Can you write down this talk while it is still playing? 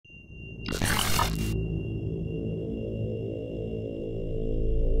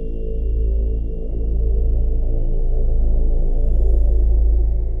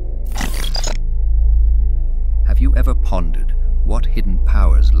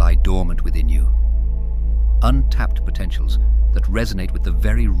lie dormant within you. Untapped potentials that resonate with the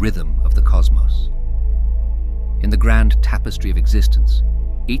very rhythm of the cosmos. In the grand tapestry of existence,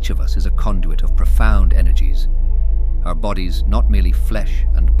 each of us is a conduit of profound energies, our bodies not merely flesh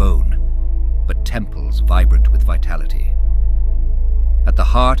and bone, but temples vibrant with vitality. At the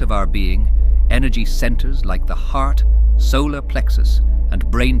heart of our being, energy centers like the heart, solar plexus,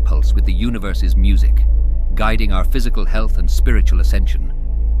 and brain pulse with the universe's music, guiding our physical health and spiritual ascension.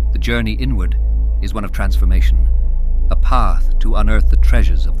 The journey inward is one of transformation, a path to unearth the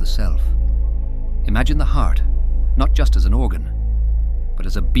treasures of the self. Imagine the heart, not just as an organ, but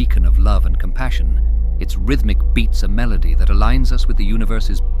as a beacon of love and compassion. Its rhythmic beats a melody that aligns us with the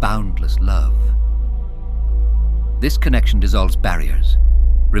universe's boundless love. This connection dissolves barriers,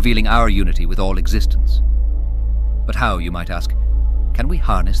 revealing our unity with all existence. But how, you might ask, can we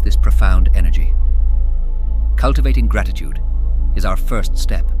harness this profound energy? Cultivating gratitude is our first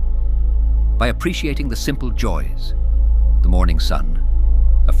step. By appreciating the simple joys, the morning sun,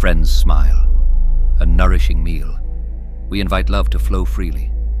 a friend's smile, a nourishing meal, we invite love to flow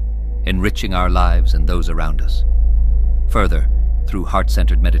freely, enriching our lives and those around us. Further, through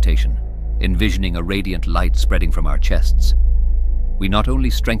heart-centered meditation, envisioning a radiant light spreading from our chests, we not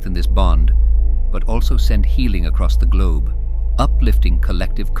only strengthen this bond, but also send healing across the globe, uplifting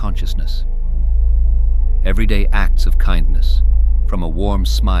collective consciousness. Everyday acts of kindness, from a warm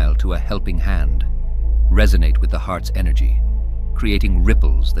smile to a helping hand, resonate with the heart's energy, creating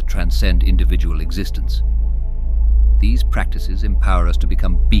ripples that transcend individual existence. These practices empower us to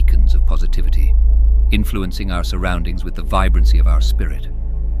become beacons of positivity, influencing our surroundings with the vibrancy of our spirit.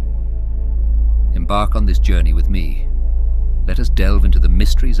 Embark on this journey with me. Let us delve into the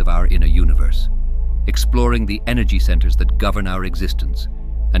mysteries of our inner universe, exploring the energy centers that govern our existence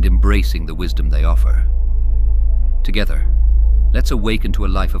and embracing the wisdom they offer. Together, let's awaken to a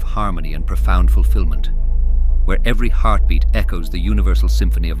life of harmony and profound fulfillment, where every heartbeat echoes the universal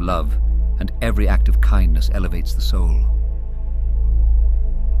symphony of love and every act of kindness elevates the soul.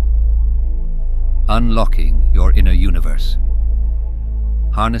 Unlocking your inner universe.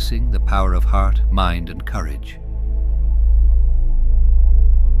 Harnessing the power of heart, mind, and courage.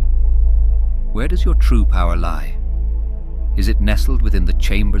 Where does your true power lie? Is it nestled within the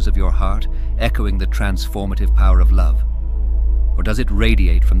chambers of your heart, echoing the transformative power of love? Or does it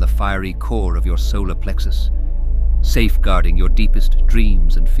radiate from the fiery core of your solar plexus, safeguarding your deepest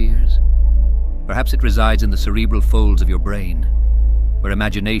dreams and fears? Perhaps it resides in the cerebral folds of your brain, where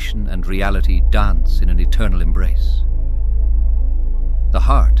imagination and reality dance in an eternal embrace. The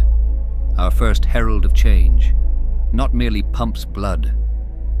heart, our first herald of change, not merely pumps blood,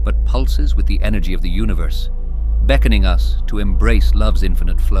 but pulses with the energy of the universe, beckoning us to embrace love's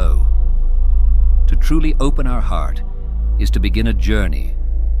infinite flow. To truly open our heart is to begin a journey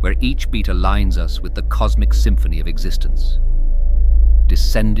where each beat aligns us with the cosmic symphony of existence.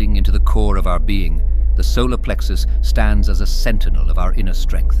 Descending into the core of our being, the solar plexus stands as a sentinel of our inner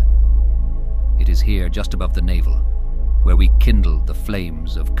strength. It is here, just above the navel, where we kindle the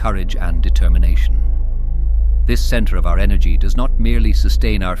flames of courage and determination. This center of our energy does not merely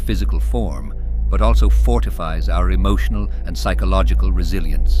sustain our physical form, but also fortifies our emotional and psychological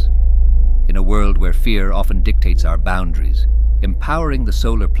resilience. In a world where fear often dictates our boundaries, empowering the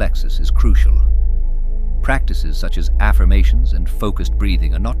solar plexus is crucial. Practices such as affirmations and focused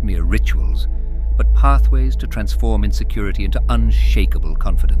breathing are not mere rituals, but pathways to transform insecurity into unshakable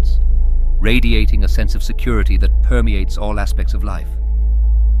confidence, radiating a sense of security that permeates all aspects of life.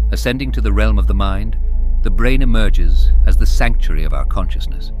 Ascending to the realm of the mind, the brain emerges as the sanctuary of our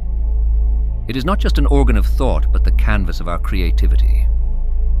consciousness. It is not just an organ of thought, but the canvas of our creativity.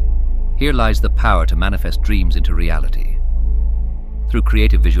 Here lies the power to manifest dreams into reality. Through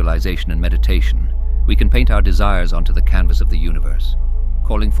creative visualization and meditation, we can paint our desires onto the canvas of the universe,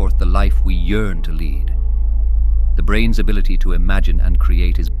 calling forth the life we yearn to lead. The brain's ability to imagine and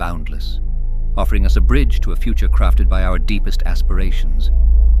create is boundless, offering us a bridge to a future crafted by our deepest aspirations.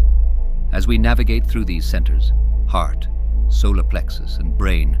 As we navigate through these centers, heart, solar plexus, and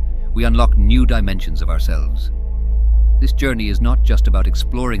brain, we unlock new dimensions of ourselves. This journey is not just about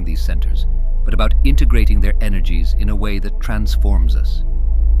exploring these centers, but about integrating their energies in a way that transforms us.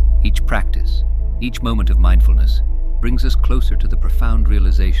 Each practice, each moment of mindfulness, brings us closer to the profound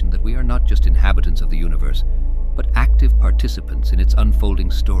realization that we are not just inhabitants of the universe, but active participants in its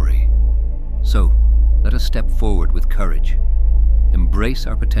unfolding story. So, let us step forward with courage, embrace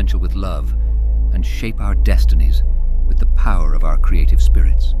our potential with love, and shape our destinies with the power of our creative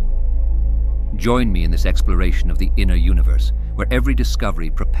spirits. Join me in this exploration of the inner universe, where every discovery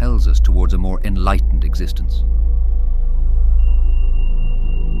propels us towards a more enlightened existence.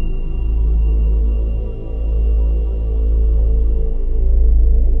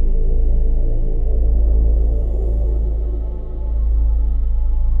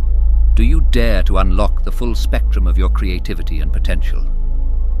 dare to unlock the full spectrum of your creativity and potential?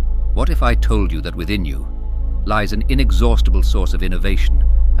 What if I told you that within you lies an inexhaustible source of innovation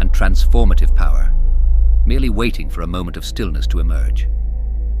and transformative power, merely waiting for a moment of stillness to emerge?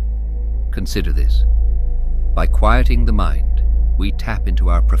 Consider this. By quieting the mind, we tap into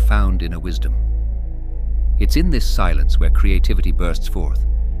our profound inner wisdom. It's in this silence where creativity bursts forth,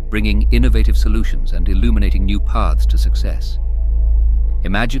 bringing innovative solutions and illuminating new paths to success.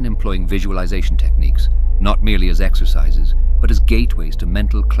 Imagine employing visualization techniques, not merely as exercises, but as gateways to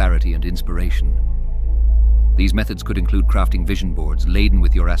mental clarity and inspiration. These methods could include crafting vision boards laden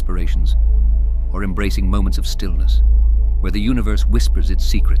with your aspirations, or embracing moments of stillness, where the universe whispers its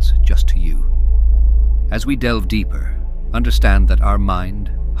secrets just to you. As we delve deeper, understand that our mind,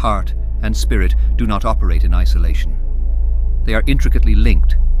 heart, and spirit do not operate in isolation. They are intricately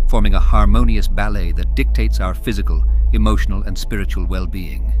linked, forming a harmonious ballet that dictates our physical, emotional, and spiritual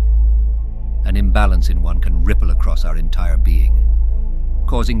well-being. An imbalance in one can ripple across our entire being,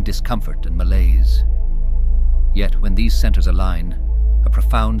 causing discomfort and malaise. Yet when these centers align, a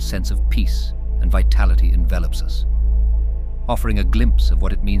profound sense of peace and vitality envelops us, offering a glimpse of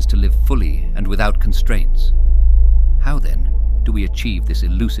what it means to live fully and without constraints. How then do we achieve this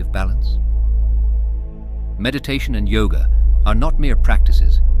elusive balance? Meditation and yoga are not mere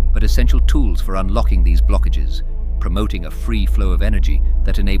practices, but essential tools for unlocking these blockages, promoting a free flow of energy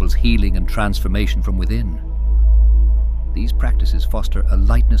that enables healing and transformation from within. These practices foster a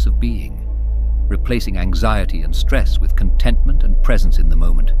lightness of being, replacing anxiety and stress with contentment and presence in the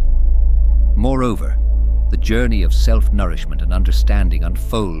moment. Moreover, the journey of self-nourishment and understanding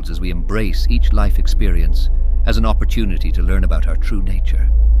unfolds as we embrace each life experience as an opportunity to learn about our true nature.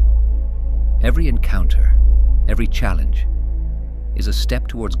 Every encounter, every challenge, is a step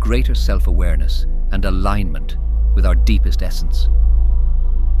towards greater self-awareness and alignment with our deepest essence.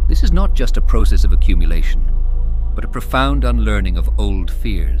 This is not just a process of accumulation, but a profound unlearning of old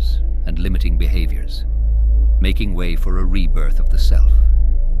fears and limiting behaviors, making way for a rebirth of the self.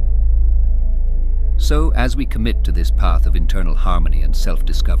 So, as we commit to this path of internal harmony and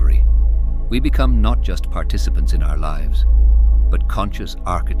self-discovery, we become not just participants in our lives, but conscious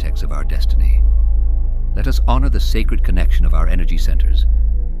architects of our destiny. Let us honor the sacred connection of our energy centers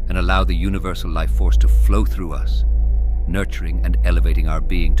and allow the universal life force to flow through us, nurturing and elevating our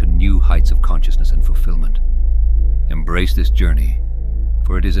being to new heights of consciousness and fulfillment. Embrace this journey,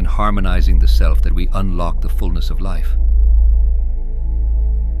 for it is in harmonizing the self that we unlock the fullness of life.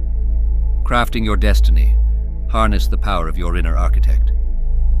 Crafting your destiny, harness the power of your inner architect.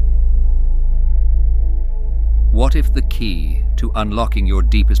 What if the key to unlocking your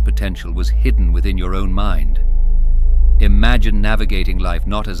deepest potential was hidden within your own mind? Imagine navigating life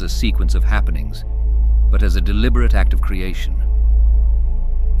not as a sequence of happenings, but as a deliberate act of creation.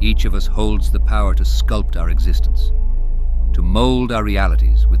 Each of us holds the power to sculpt our existence, to mold our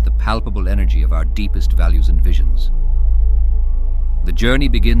realities with the palpable energy of our deepest values and visions. The journey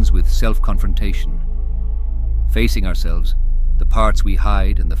begins with self-confrontation. Facing ourselves, the parts we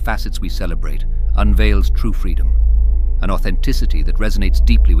hide and the facets we celebrate, unveils true freedom, an authenticity that resonates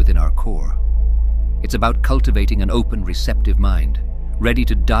deeply within our core. It's about cultivating an open, receptive mind, ready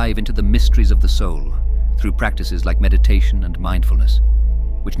to dive into the mysteries of the soul through practices like meditation and mindfulness,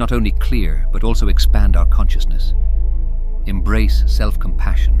 which not only clear but also expand our consciousness. Embrace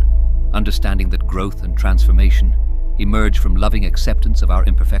self-compassion, understanding that growth and transformation emerge from loving acceptance of our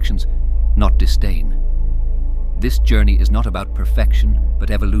imperfections, not disdain. This journey is not about perfection,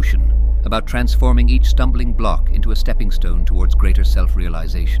 but evolution, about transforming each stumbling block into a stepping stone towards greater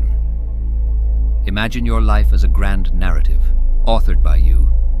self-realization. Imagine your life as a grand narrative, authored by you,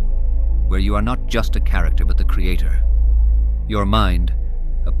 where you are not just a character but the creator. Your mind,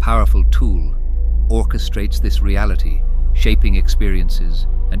 a powerful tool, orchestrates this reality, shaping experiences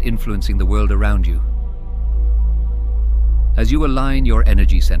and influencing the world around you. As you align your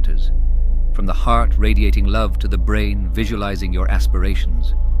energy centers, from the heart radiating love to the brain visualizing your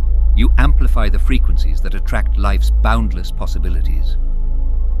aspirations, you amplify the frequencies that attract life's boundless possibilities.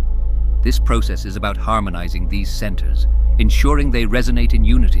 This process is about harmonizing these centers, ensuring they resonate in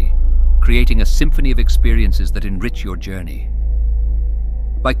unity, creating a symphony of experiences that enrich your journey.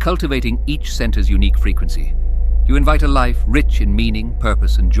 By cultivating each center's unique frequency, you invite a life rich in meaning,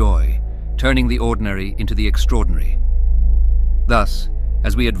 purpose, and joy, turning the ordinary into the extraordinary. Thus,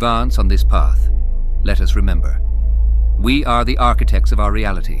 as we advance on this path, let us remember, we are the architects of our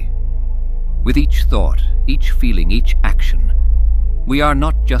reality. With each thought, each feeling, each action, we are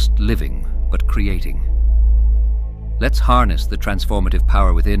not just living, but creating. Let's harness the transformative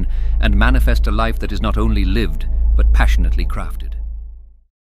power within and manifest a life that is not only lived, but passionately crafted.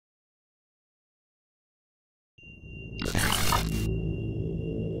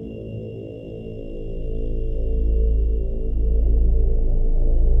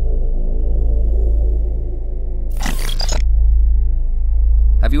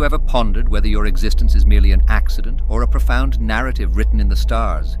 you ever pondered whether your existence is merely an accident or a profound narrative written in the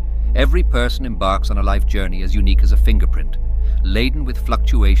stars? Every person embarks on a life journey as unique as a fingerprint, laden with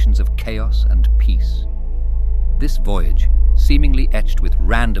fluctuations of chaos and peace. This voyage, seemingly etched with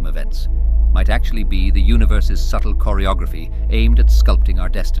random events, might actually be the universe's subtle choreography aimed at sculpting our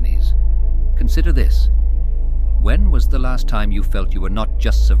destinies. Consider this. When was the last time you felt you were not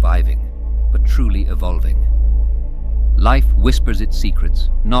just surviving, but truly evolving? Life whispers its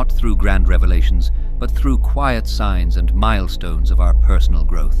secrets, not through grand revelations, but through quiet signs and milestones of our personal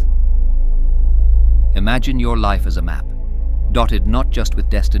growth. Imagine your life as a map, dotted not just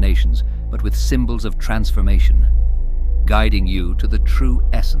with destinations, but with symbols of transformation, guiding you to the true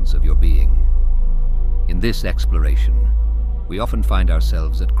essence of your being. In this exploration, we often find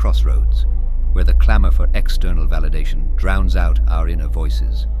ourselves at crossroads, where the clamor for external validation drowns out our inner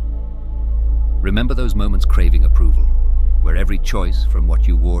voices. Remember those moments craving approval, where every choice, from what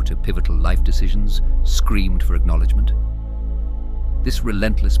you wore to pivotal life decisions, screamed for acknowledgement? This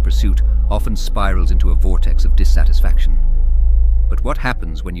relentless pursuit often spirals into a vortex of dissatisfaction. But what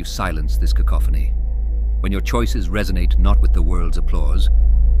happens when you silence this cacophony? When your choices resonate not with the world's applause,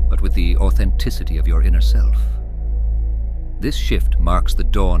 but with the authenticity of your inner self? This shift marks the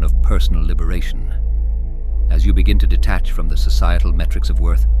dawn of personal liberation. As you begin to detach from the societal metrics of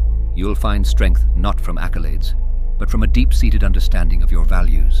worth, you'll find strength not from accolades, but from a deep-seated understanding of your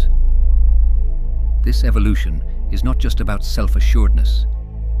values. This evolution is not just about self-assuredness.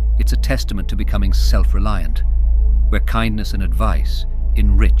 It's a testament to becoming self-reliant, where kindness and advice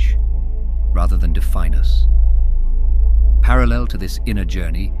enrich rather than define us. Parallel to this inner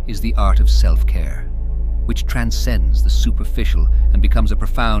journey is the art of self-care, which transcends the superficial and becomes a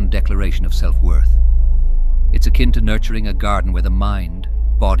profound declaration of self-worth. It's akin to nurturing a garden where the mind,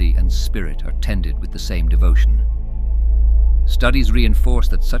 body, and spirit are tended with the same devotion. Studies reinforce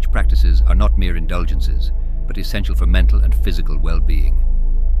that such practices are not mere indulgences, but essential for mental and physical well-being.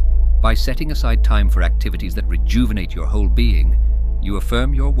 By setting aside time for activities that rejuvenate your whole being, you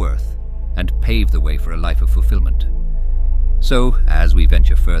affirm your worth and pave the way for a life of fulfillment. So, as we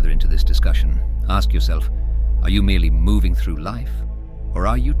venture further into this discussion, ask yourself, are you merely moving through life, or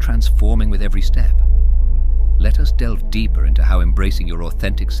are you transforming with every step? Let us delve deeper into how embracing your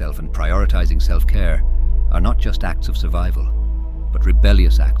authentic self and prioritizing self-care are not just acts of survival, but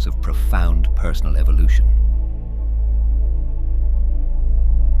rebellious acts of profound personal evolution.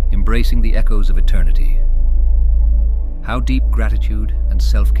 Embracing the echoes of eternity. How deep gratitude and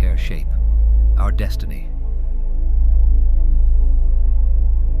self-care shape our destiny.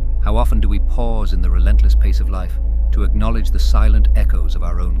 How often do we pause in the relentless pace of life to acknowledge the silent echoes of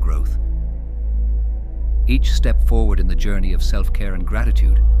our own growth? Each step forward in the journey of self-care and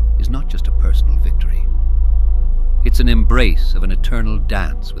gratitude is not just a personal victory. It's an embrace of an eternal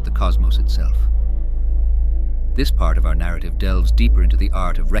dance with the cosmos itself. This part of our narrative delves deeper into the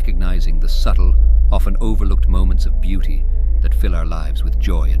art of recognizing the subtle, often overlooked moments of beauty that fill our lives with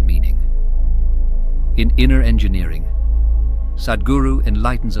joy and meaning. In Inner Engineering, Sadhguru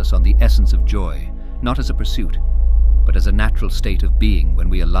enlightens us on the essence of joy, not as a pursuit, but as a natural state of being when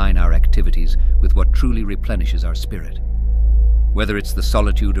we align our activities with what truly replenishes our spirit. Whether it's the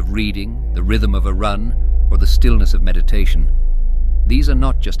solitude of reading, the rhythm of a run, or the stillness of meditation, these are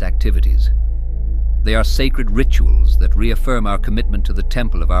not just activities. They are sacred rituals that reaffirm our commitment to the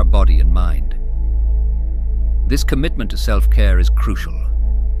temple of our body and mind. This commitment to self-care is crucial,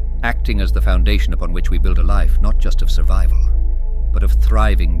 acting as the foundation upon which we build a life not just of survival, but of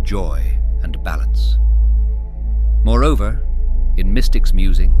thriving joy and balance. Moreover, in Mystic's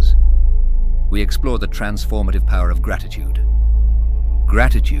Musings, we explore the transformative power of gratitude.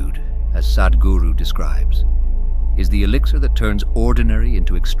 Gratitude, as Sadhguru describes, is the elixir that turns ordinary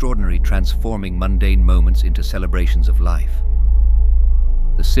into extraordinary, transforming mundane moments into celebrations of life.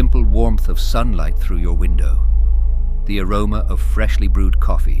 The simple warmth of sunlight through your window, the aroma of freshly brewed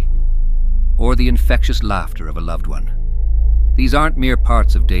coffee, or the infectious laughter of a loved one. These aren't mere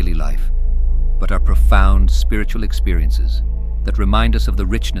parts of daily life, but are profound spiritual experiences that remind us of the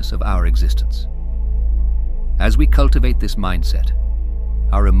richness of our existence. As we cultivate this mindset,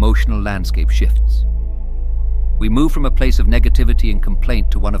 our emotional landscape shifts. We move from a place of negativity and complaint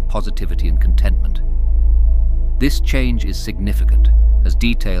to one of positivity and contentment. This change is significant, as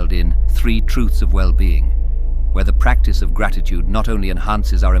detailed in 3 Truths of Well-Being, where the practice of gratitude not only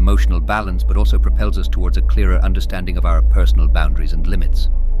enhances our emotional balance but also propels us towards a clearer understanding of our personal boundaries and limits.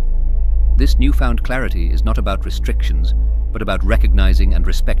 This newfound clarity is not about restrictions, but about recognizing and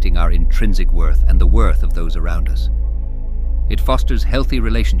respecting our intrinsic worth and the worth of those around us. It fosters healthy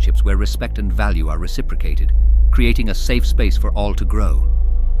relationships where respect and value are reciprocated, creating a safe space for all to grow.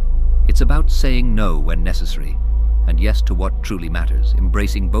 It's about saying no when necessary, and yes to what truly matters,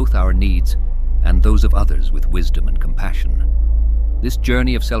 embracing both our needs and those of others with wisdom and compassion. This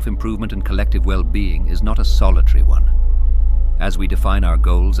journey of self-improvement and collective well-being is not a solitary one. As we define our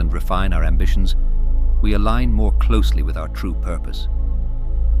goals and refine our ambitions, we align more closely with our true purpose.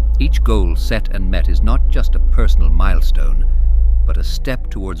 Each goal set and met is not just a personal milestone, but a step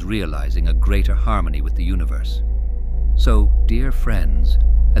towards realizing a greater harmony with the universe. So, dear friends,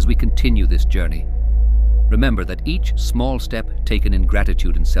 as we continue this journey, remember that each small step taken in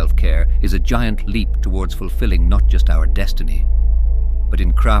gratitude and self-care is a giant leap towards fulfilling not just our destiny, but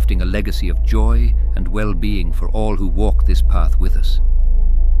in crafting a legacy of joy and well-being for all who walk this path with us.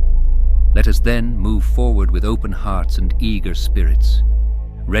 Let us then move forward with open hearts and eager spirits,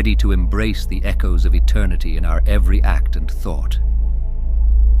 ready to embrace the echoes of eternity in our every act and thought.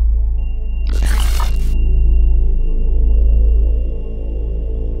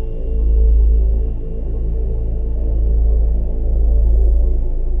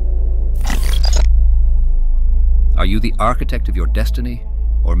 Are you the architect of your destiny,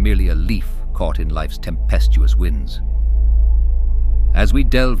 or merely a leaf caught in life's tempestuous winds? As we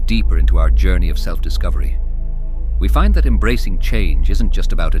delve deeper into our journey of self-discovery, we find that embracing change isn't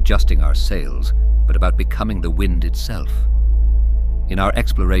just about adjusting our sails, but about becoming the wind itself. In our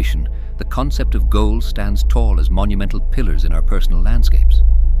exploration, the concept of goals stands tall as monumental pillars in our personal landscapes.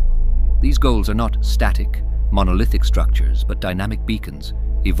 These goals are not static, monolithic structures, but dynamic beacons,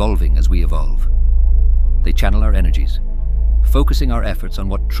 evolving as we evolve. They channel our energies, focusing our efforts on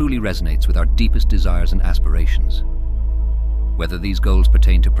what truly resonates with our deepest desires and aspirations. Whether these goals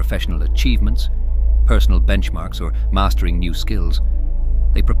pertain to professional achievements, personal benchmarks, or mastering new skills,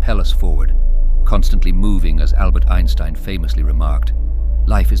 they propel us forward, constantly moving. As Albert Einstein famously remarked,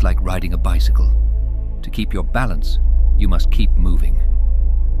 life is like riding a bicycle. To keep your balance, you must keep moving.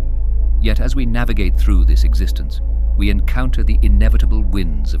 Yet as we navigate through this existence, we encounter the inevitable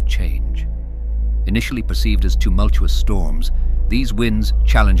winds of change. Initially perceived as tumultuous storms, these winds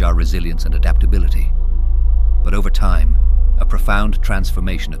challenge our resilience and adaptability. But over time, a profound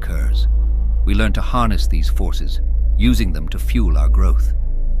transformation occurs. We learn to harness these forces, using them to fuel our growth.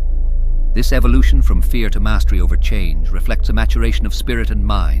 This evolution from fear to mastery over change reflects a maturation of spirit and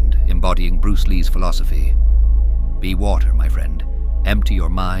mind, embodying Bruce Lee's philosophy. Be water, my friend. Empty your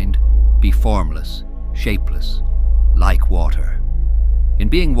mind. Be formless, shapeless, like water. In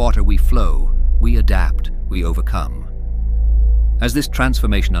being water, we flow, we adapt, we overcome. As this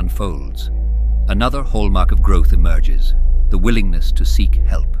transformation unfolds, another hallmark of growth emerges, the willingness to seek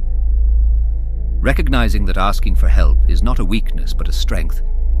help. Recognizing that asking for help is not a weakness but a strength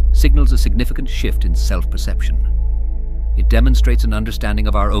signals a significant shift in self-perception. It demonstrates an understanding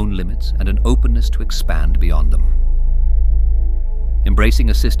of our own limits and an openness to expand beyond them.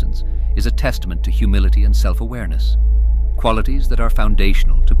 Embracing assistance is a testament to humility and self-awareness, qualities that are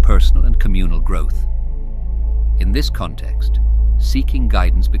foundational to personal and communal growth. In this context, seeking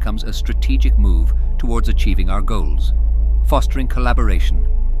guidance becomes a strategic move towards achieving our goals, fostering collaboration,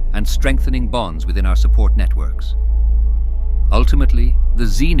 and strengthening bonds within our support networks. Ultimately, the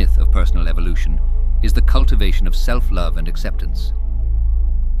zenith of personal evolution is the cultivation of self-love and acceptance.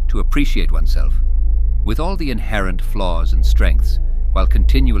 To appreciate oneself, with all the inherent flaws and strengths, while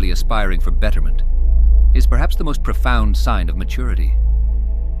continually aspiring for betterment, is perhaps the most profound sign of maturity.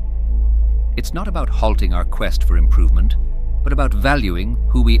 It's not about halting our quest for improvement, but about valuing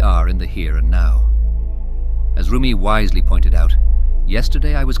who we are in the here and now. As Rumi wisely pointed out,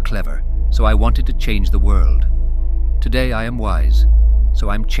 yesterday I was clever, so I wanted to change the world. Today I am wise, so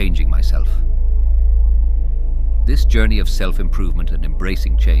I'm changing myself. This journey of self-improvement and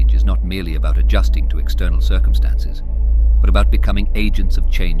embracing change is not merely about adjusting to external circumstances, but about becoming agents of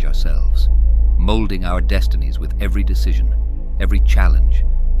change ourselves, molding our destinies with every decision, every challenge,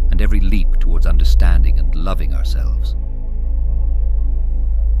 and every leap towards understanding and loving ourselves.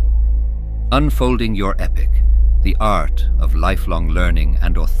 Unfolding your epic, the art of lifelong learning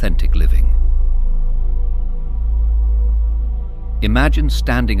and authentic living. Imagine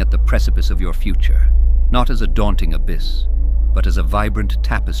standing at the precipice of your future, not as a daunting abyss, but as a vibrant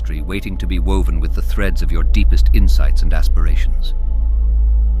tapestry waiting to be woven with the threads of your deepest insights and aspirations.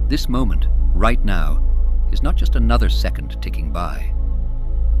 This moment, right now, is not just another second ticking by.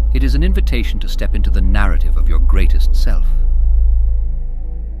 It is an invitation to step into the narrative of your greatest self.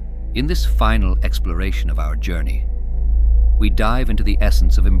 In this final exploration of our journey, we dive into the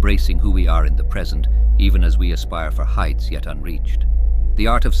essence of embracing who we are in the present, even as we aspire for heights yet unreached. The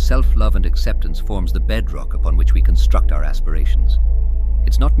art of self-love and acceptance forms the bedrock upon which we construct our aspirations.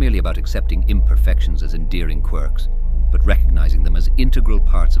 It's not merely about accepting imperfections as endearing quirks, but recognizing them as integral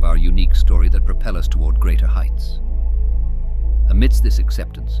parts of our unique story that propel us toward greater heights. Amidst this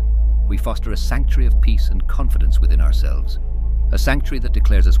acceptance, we foster a sanctuary of peace and confidence within ourselves, a sanctuary that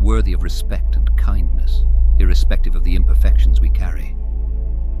declares us worthy of respect and kindness, irrespective of the imperfections we carry.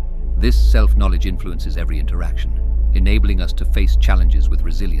 This self-knowledge influences every interaction, enabling us to face challenges with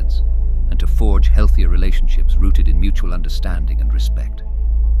resilience and to forge healthier relationships rooted in mutual understanding and respect.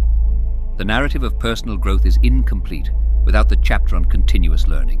 The narrative of personal growth is incomplete without the chapter on continuous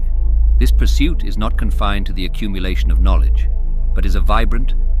learning. This pursuit is not confined to the accumulation of knowledge, but is a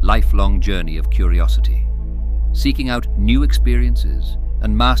vibrant, lifelong journey of curiosity, seeking out new experiences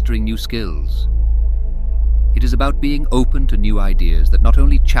and mastering new skills. It is about being open to new ideas that not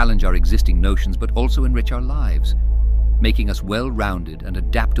only challenge our existing notions but also enrich our lives, making us well-rounded and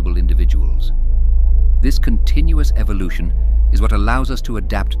adaptable individuals. This continuous evolution is what allows us to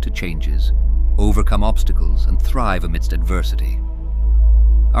adapt to changes, overcome obstacles, and thrive amidst adversity.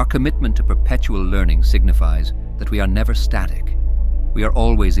 Our commitment to perpetual learning signifies that we are never static. We are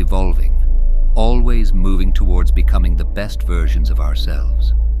always evolving, always moving towards becoming the best versions of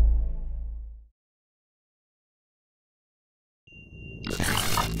ourselves.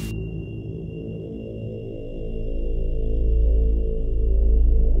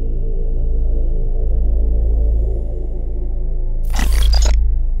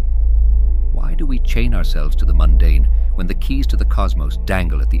 Why do we chain ourselves to the mundane when the keys to the cosmos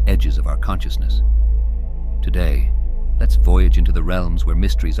dangle at the edges of our consciousness? Today, let's voyage into the realms where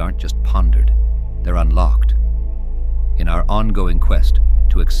mysteries aren't just pondered, they're unlocked. In our ongoing quest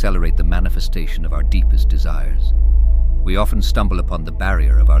to accelerate the manifestation of our deepest desires, we often stumble upon the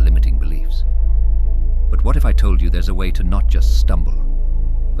barrier of our limiting beliefs. But what if I told you there's a way to not just stumble,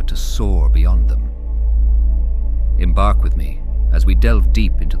 but to soar beyond them? Embark with me as we delve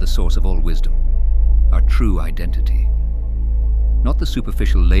deep into the source of all wisdom, our true identity. Not the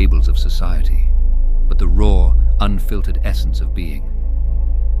superficial labels of society, but the raw, unfiltered essence of being.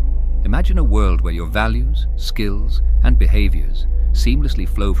 Imagine a world where your values, skills, and behaviors seamlessly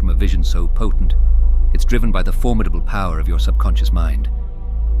flow from a vision so potent, it's driven by the formidable power of your subconscious mind.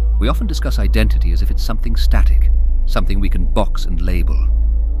 We often discuss identity as if it's something static, something we can box and label.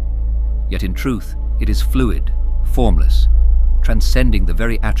 Yet in truth, it is fluid, formless, transcending the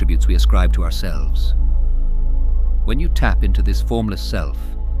very attributes we ascribe to ourselves. When you tap into this formless self,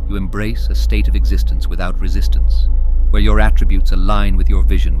 you embrace a state of existence without resistance, where your attributes align with your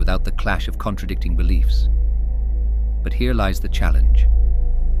vision without the clash of contradicting beliefs. But here lies the challenge.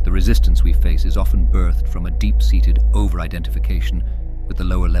 The resistance we face is often birthed from a deep-seated over-identification with the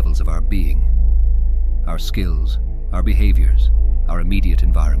lower levels of our being, our skills, our behaviors, our immediate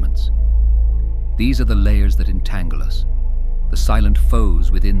environments. These are the layers that entangle us, the silent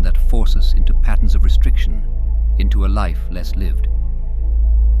foes within that force us into patterns of restriction, into a life less lived.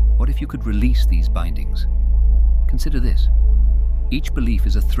 What if you could release these bindings? Consider this. Each belief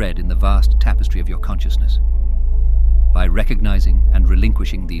is a thread in the vast tapestry of your consciousness. By recognizing and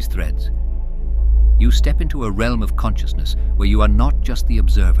relinquishing these threads, you step into a realm of consciousness where you are not just the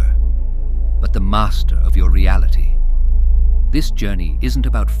observer, but the master of your reality. This journey isn't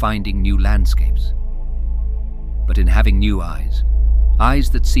about finding new landscapes, but in having new eyes, eyes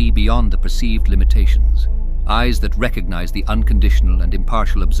that see beyond the perceived limitations, eyes that recognize the unconditional and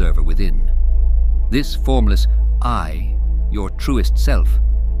impartial observer within. This formless I, your truest self,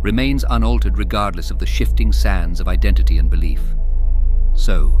 remains unaltered regardless of the shifting sands of identity and belief.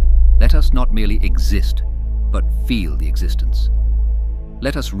 So, let us not merely exist, but feel the existence.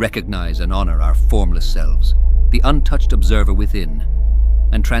 Let us recognize and honor our formless selves, the untouched observer within,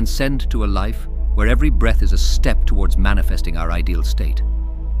 and transcend to a life where every breath is a step towards manifesting our ideal state.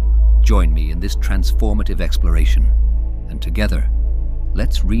 Join me in this transformative exploration, and together,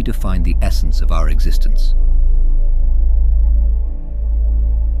 let's redefine the essence of our existence.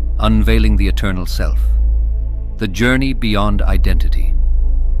 Unveiling the Eternal Self, the journey beyond identity.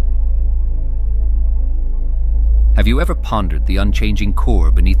 Have you ever pondered the unchanging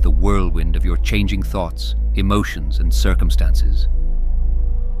core beneath the whirlwind of your changing thoughts, emotions, and circumstances?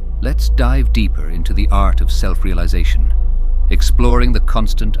 Let's dive deeper into the art of self-realization, exploring the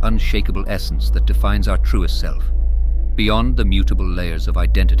constant, unshakable essence that defines our truest self, beyond the mutable layers of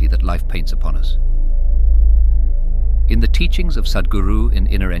identity that life paints upon us. In the teachings of Sadhguru in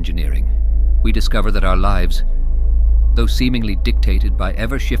Inner Engineering, we discover that our lives, though seemingly dictated by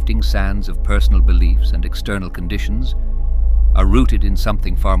ever-shifting sands of personal beliefs and external conditions, are rooted in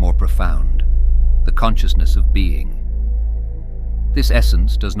something far more profound, the consciousness of being. This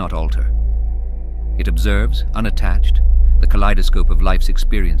essence does not alter. It observes, unattached, the kaleidoscope of life's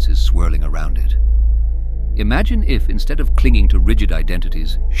experiences swirling around it. Imagine if, instead of clinging to rigid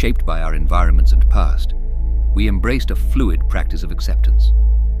identities shaped by our environments and past, we embraced a fluid practice of acceptance.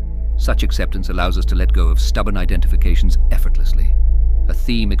 Such acceptance allows us to let go of stubborn identifications effortlessly, a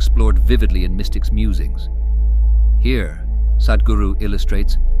theme explored vividly in mystics' musings. Here, Sadhguru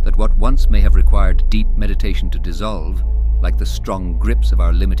illustrates that what once may have required deep meditation to dissolve, like the strong grips of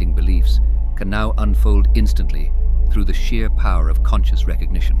our limiting beliefs, can now unfold instantly through the sheer power of conscious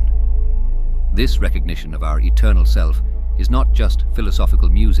recognition. This recognition of our eternal self is not just philosophical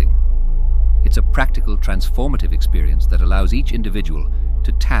musing. It's a practical, transformative experience that allows each individual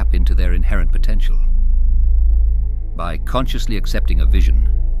to tap into their inherent potential. By consciously accepting a vision,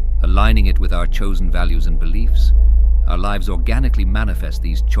 aligning it with our chosen values and beliefs, our lives organically manifest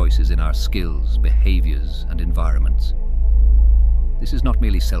these choices in our skills, behaviors, and environments. This is not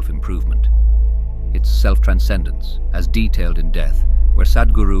merely self-improvement. It's self-transcendence, as detailed in Death, where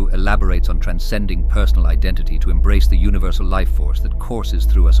Sadhguru elaborates on transcending personal identity to embrace the universal life force that courses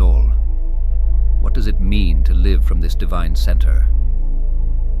through us all. What does it mean to live from this divine center?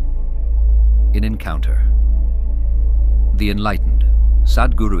 In Encounter, The Enlightened,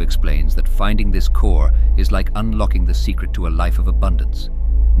 Sadhguru explains that finding this core is like unlocking the secret to a life of abundance,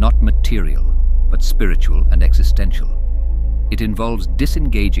 not material, but spiritual and existential. It involves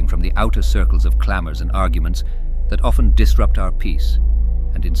disengaging from the outer circles of clamors and arguments that often disrupt our peace,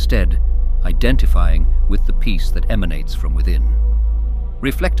 and instead identifying with the peace that emanates from within.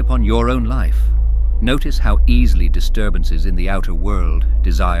 Reflect upon your own life. Notice how easily disturbances in the outer world,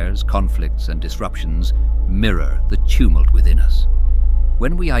 desires, conflicts, and disruptions mirror the tumult within us.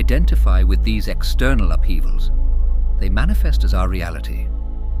 When we identify with these external upheavals, they manifest as our reality.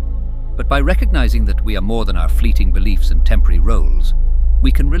 But by recognizing that we are more than our fleeting beliefs and temporary roles,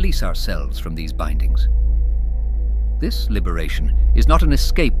 we can release ourselves from these bindings. This liberation is not an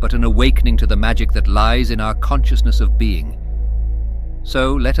escape, but an awakening to the magic that lies in our consciousness of being.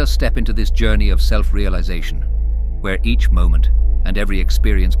 So let us step into this journey of self-realization, where each moment and every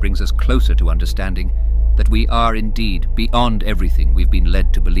experience brings us closer to understanding that we are indeed beyond everything we've been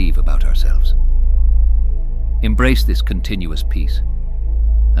led to believe about ourselves. Embrace this continuous peace,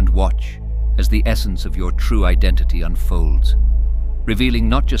 and watch as the essence of your true identity unfolds, revealing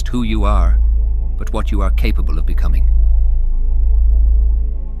not just who you are, but what you are capable of becoming.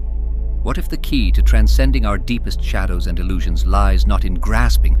 What if the key to transcending our deepest shadows and illusions lies not in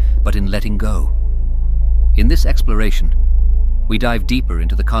grasping, but in letting go? In this exploration, we dive deeper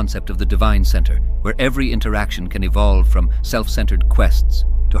into the concept of the divine center, where every interaction can evolve from self-centered quests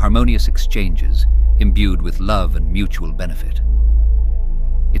to harmonious exchanges, imbued with love and mutual benefit.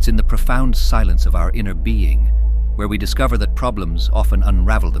 It's in the profound silence of our inner being, where we discover that problems often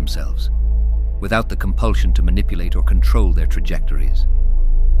unravel themselves, without the compulsion to manipulate or control their trajectories.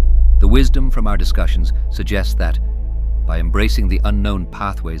 The wisdom from our discussions suggests that, by embracing the unknown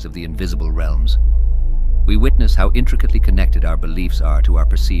pathways of the invisible realms, we witness how intricately connected our beliefs are to our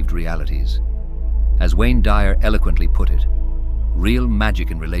perceived realities. As Wayne Dyer eloquently put it, real magic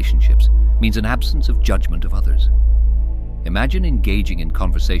in relationships means an absence of judgment of others. Imagine engaging in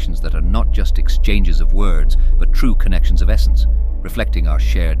conversations that are not just exchanges of words, but true connections of essence, reflecting our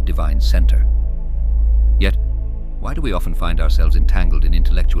shared divine center. Yet, why do we often find ourselves entangled in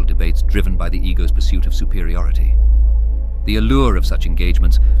intellectual debates driven by the ego's pursuit of superiority? The allure of such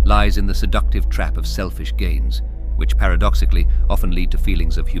engagements lies in the seductive trap of selfish gains, which paradoxically often lead to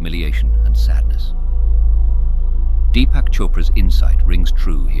feelings of humiliation and sadness. Deepak Chopra's insight rings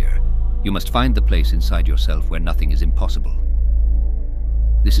true here. You must find the place inside yourself where nothing is impossible.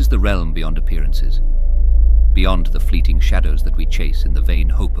 This is the realm beyond appearances, beyond the fleeting shadows that we chase in the vain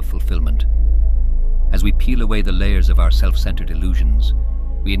hope of fulfillment. As we peel away the layers of our self-centered illusions,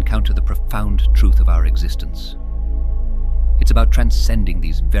 we encounter the profound truth of our existence. It's about transcending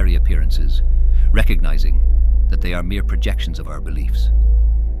these very appearances, recognizing that they are mere projections of our beliefs.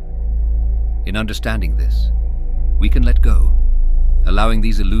 In understanding this, we can let go, allowing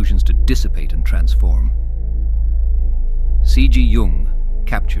these illusions to dissipate and transform. C.G. Jung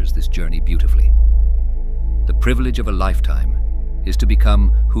captures this journey beautifully. The privilege of a lifetime is to become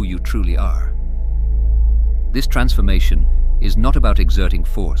who you truly are. This transformation is not about exerting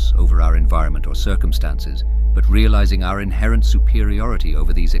force over our environment or circumstances, but realizing our inherent superiority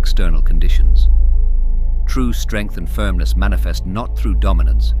over these external conditions. True strength and firmness manifest not through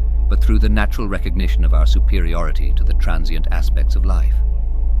dominance, but through the natural recognition of our superiority to the transient aspects of life.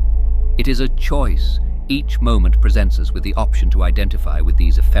 It is a choice. Each moment presents us with the option to identify with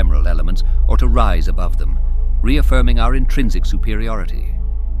these ephemeral elements or to rise above them, reaffirming our intrinsic superiority.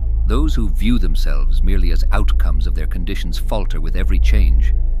 Those who view themselves merely as outcomes of their conditions falter with every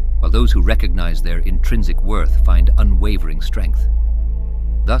change, while those who recognize their intrinsic worth find unwavering strength.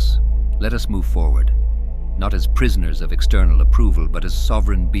 Thus, let us move forward, not as prisoners of external approval, but as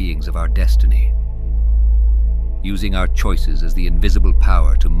sovereign beings of our destiny, using our choices as the invisible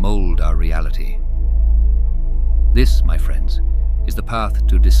power to mold our reality. This, my friends, is the path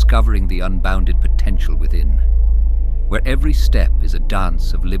to discovering the unbounded potential within, where every step is a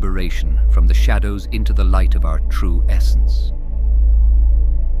dance of liberation from the shadows into the light of our true essence.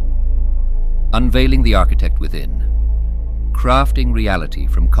 Unveiling the architect within, crafting reality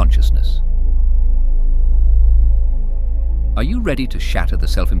from consciousness. Are you ready to shatter the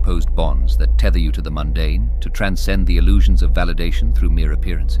self-imposed bonds that tether you to the mundane, to transcend the illusions of validation through mere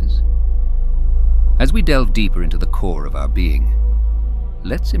appearances? As we delve deeper into the core of our being,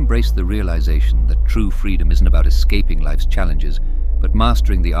 let's embrace the realization that true freedom isn't about escaping life's challenges, but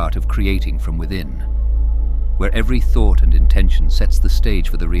mastering the art of creating from within, where every thought and intention sets the stage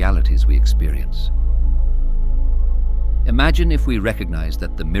for the realities we experience. Imagine if we recognize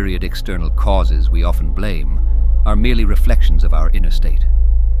that the myriad external causes we often blame are merely reflections of our inner state.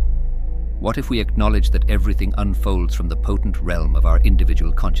 What if we acknowledge that everything unfolds from the potent realm of our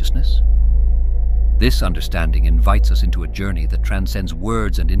individual consciousness? This understanding invites us into a journey that transcends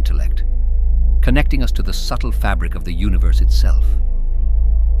words and intellect, connecting us to the subtle fabric of the universe itself.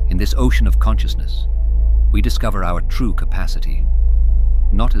 In this ocean of consciousness, we discover our true capacity,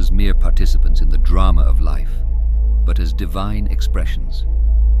 not as mere participants in the drama of life, but as divine expressions,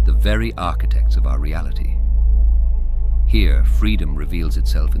 the very architects of our reality. Here, freedom reveals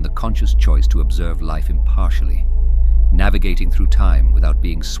itself in the conscious choice to observe life impartially, navigating through time without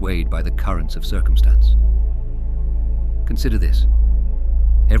being swayed by the currents of circumstance. Consider this: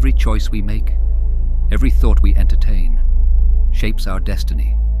 every choice we make, every thought we entertain, shapes our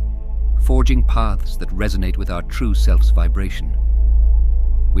destiny, forging paths that resonate with our true self's vibration.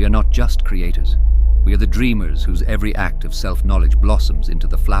 We are not just creators, we are the dreamers whose every act of self-knowledge blossoms into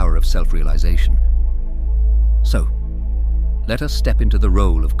the flower of self-realization. So, let us step into the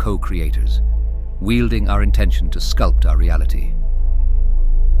role of co-creators, wielding our intention to sculpt our reality.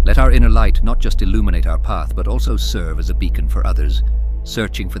 Let our inner light not just illuminate our path, but also serve as a beacon for others,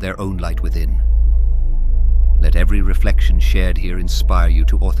 searching for their own light within. Let every reflection shared here inspire you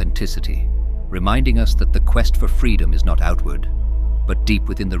to authenticity, reminding us that the quest for freedom is not outward, but deep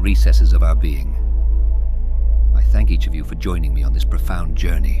within the recesses of our being. I thank each of you for joining me on this profound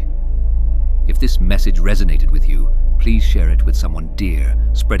journey. If this message resonated with you, please share it with someone dear,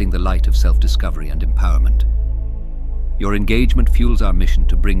 spreading the light of self-discovery and empowerment. Your engagement fuels our mission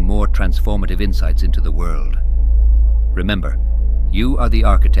to bring more transformative insights into the world. Remember, you are the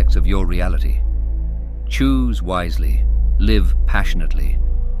architects of your reality. Choose wisely, live passionately,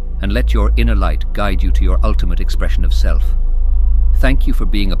 and let your inner light guide you to your ultimate expression of self. Thank you for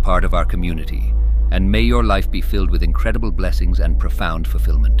being a part of our community, and may your life be filled with incredible blessings and profound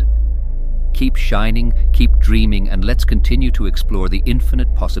fulfillment. Keep shining, keep dreaming, and let's continue to explore the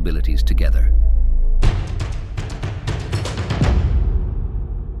infinite possibilities together.